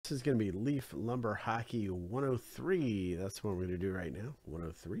this is going to be Leaf Lumber Hockey 103. That's what we're going to do right now,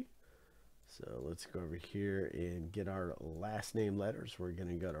 103. So let's go over here and get our last name letters. We're going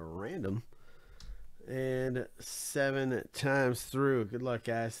to go to random and 7 times through. Good luck,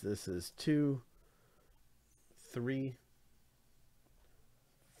 guys. This is 2, 3,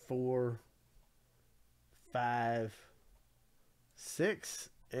 4, 5, 6,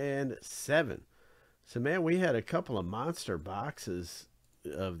 and 7. So, man, we had a couple of monster boxes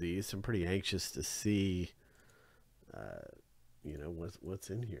of these. I'm pretty anxious to see, you know,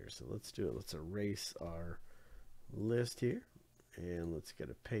 what's in here. So let's do it. Let's erase our list here, and let's get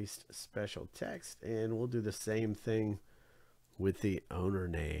a paste special text, and we'll do the same thing with the owner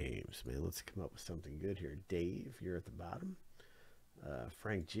names. Man, let's come up with something good here. Dave, you're at the bottom.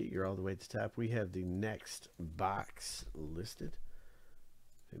 Frank G, you're all the way at the top. We have the next box listed.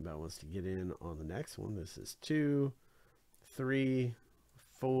 If anybody wants to get in on the next one, this is 2, 3,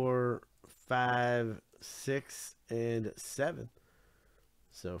 4, 5, 6, and 7.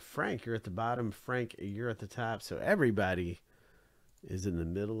 So Frank, you're at the bottom. Frank, you're at the top. So everybody is in the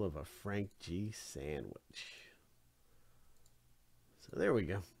middle of a Frank G sandwich. So there we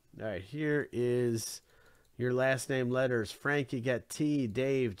go. All right, here is your last name letters. Frank, you got T,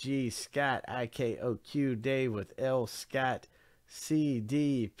 Dave, G, Scott, I-K-O-Q, Dave with L, Scott, C,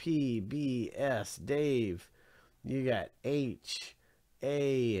 D, P, B, S, Dave. You got H,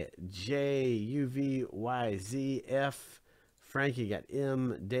 A, J, U, V, Y, Z, F. Frank, you got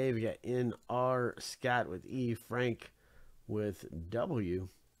M. Dave, you got N, R. Scott with E. Frank with W.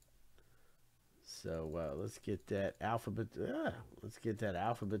 So let's get that alphabetized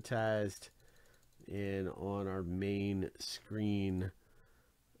and on our main screen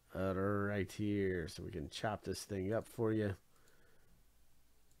right here, so we can chop this thing up for you.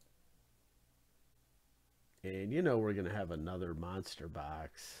 And you know we're going to have another monster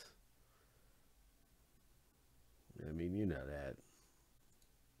box. I mean, you know that.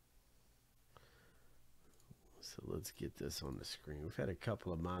 So let's get this on the screen. We've had a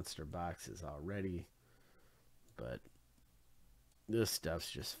couple of monster boxes already, but this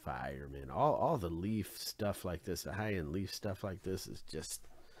stuff's just fire, man. All the leaf stuff like this, the high-end leaf stuff like this is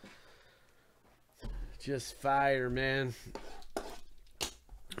just fire, man. All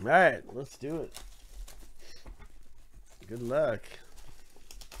right, let's do it. Good luck.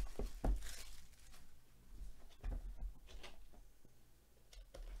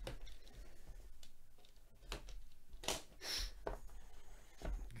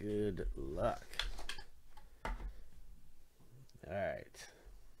 Good luck. All right.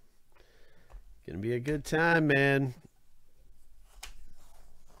 Gonna be a good time, man.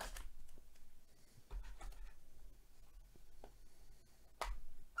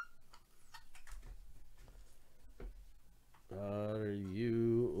 Are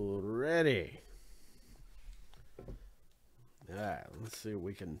you ready? All right, let's see what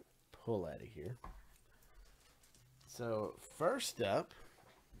we can pull out of here. So first up,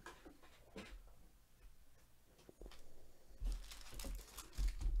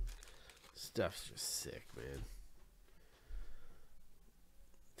 stuff's just sick, man.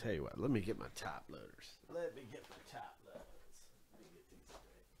 Tell you what, let me get my top loaders. Let me get my top loaders. Let me get these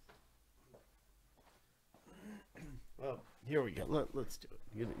straight. Well, here we go. Let's do it.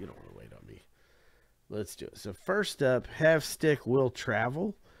 You don't want to wait on me. Let's do it. So first up, Have Stick Will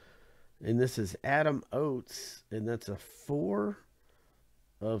Travel. And this is Adam Oates. And that's a 4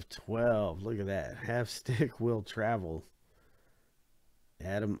 of 12. Look at that. Have Stick Will Travel.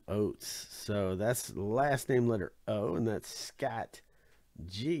 Adam Oates. So that's the last name letter O. And that's Scott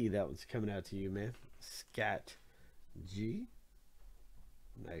G. That one's coming out to you, man. Scott G.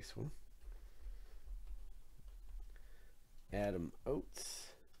 Nice one. Adam Oates.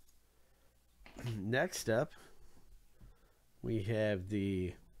 Next up, we have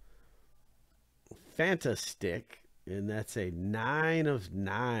the Fanta Stick, and that's a 9 of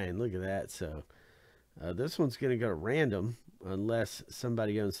 9. Look at that. So this one's going to go to random unless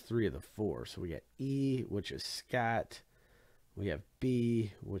somebody owns 3 of the 4. So we got E, which is Scott. We have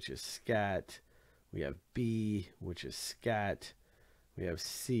B, which is Scott. We have B, which is Scott. We have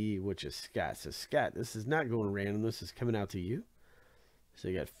C, which is Scott. So Scott, this is not going random. This is coming out to you. So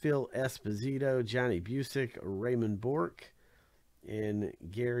you got Phil Esposito, Johnny Busick, Raymond Bork, and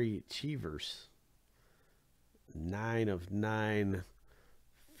Gary Cheevers. 9 of 9.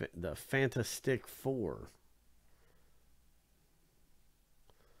 The Fanta Stick 4.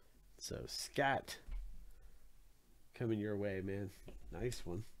 So Scott, coming your way, man. Nice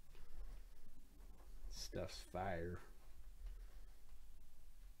one. Stuff's fire.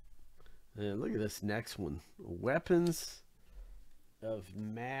 And look at this next one. Weapons of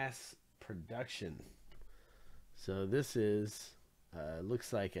mass production. So this is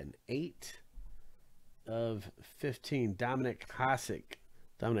looks like an 8 of 15. Dominic Hasek,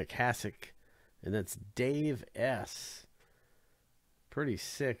 and that's Dave S. Pretty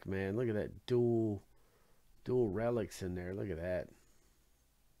sick, man. Look at that dual relics in there. Look at that.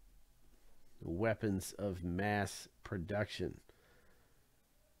 Weapons of mass production.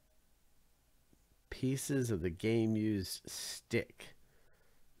 Pieces of the game used stick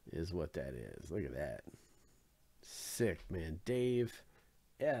is what that is. Look at that. Sick, man. Dave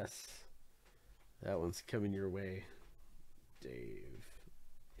S. That one's coming your way. Dave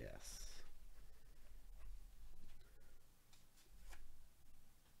S.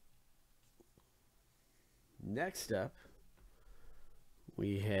 Next up,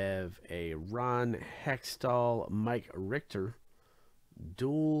 we have a Ron Hextall Mike Richter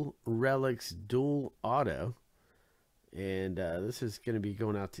dual relics dual auto, and this is going to be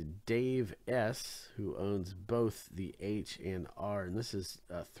going out to Dave S, who owns both the H and R, and this is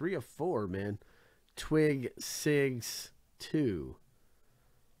 3 of 4, man. Twig Sigs 2,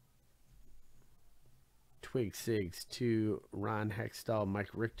 Twig Sigs 2, Ron Hextall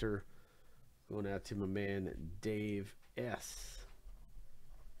Mike Richter, going out to my man Dave S.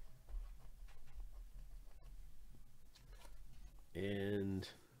 And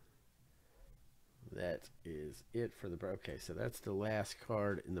that is it for the break. Okay, so that's the last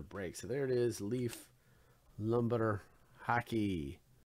card in the break. So there it is, Leaf Lumber Hockey.